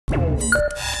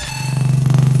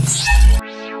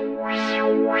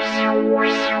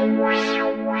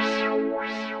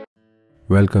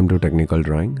Welcome to Technical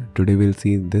Drawing. Today we'll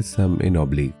see this sum in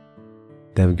oblique.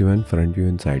 They have given front view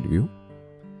and side view.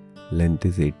 Length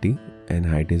is 80 and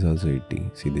height is also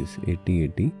 80. See this, 80,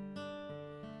 80.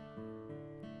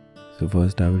 So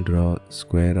first I will draw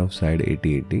square of side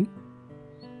 80, 80.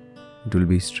 It will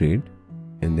be straight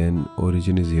and then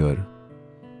origin is here.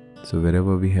 So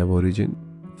wherever we have origin,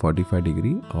 45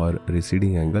 degree or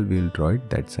receding angle, we will draw it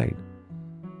that side.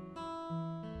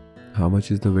 How much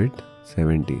is the width?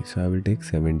 70. So I will take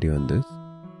 70 on this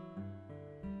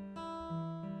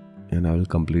and I will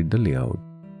complete the layout.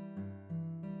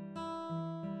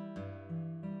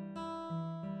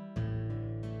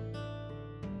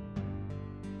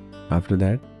 After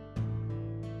that,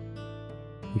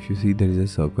 if you see, there is a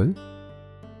circle,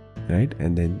 right,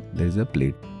 and then there is a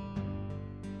plate.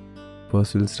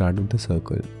 First we'll start with the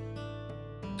circle.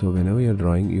 So whenever you're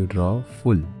drawing, you draw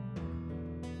full.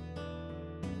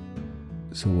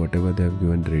 So whatever they have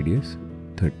given radius,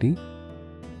 30.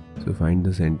 So find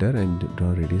the center and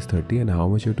draw radius 30, and how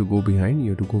much you have to go behind?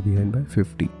 You have to go behind by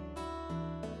 50.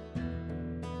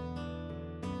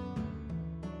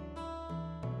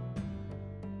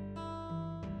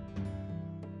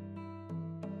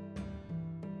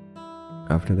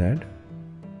 After that,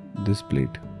 this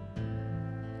plate.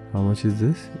 How much is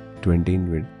this? 20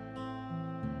 in width.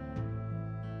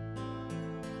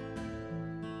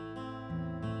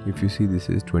 If you see, this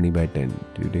is 20 by 10.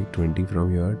 So you take 20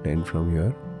 from here, 10 from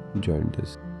here, join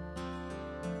this.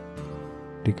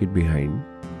 Take it behind.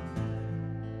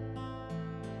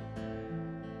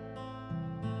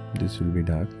 This will be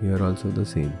dark. Here also the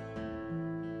same.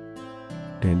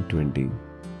 10, 20.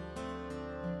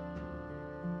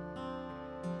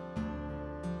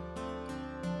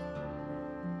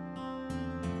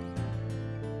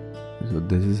 So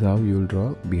this is how you will draw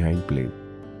behind plate.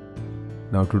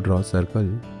 Now to draw circle,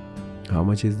 how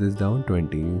much is this down?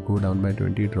 20. You go down by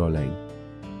 20, draw line.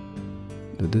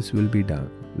 So this will be dark.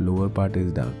 Lower part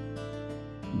is dark.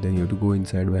 Then you have to go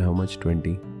inside by how much?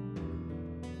 20.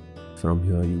 From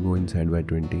here you go inside by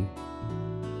 20.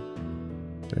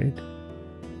 Right?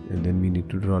 And then we need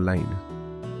to draw line.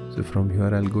 So from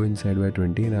here I'll go inside by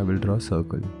 20 and I will draw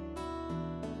circle.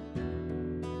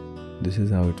 This is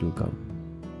how it will come.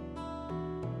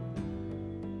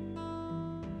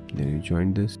 Then you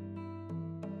join this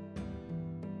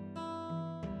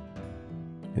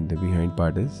and the behind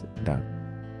part is dark.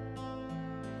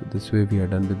 So this way we are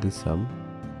done with this sum.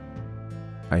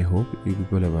 I hope you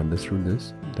people have understood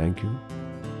this. Thank you.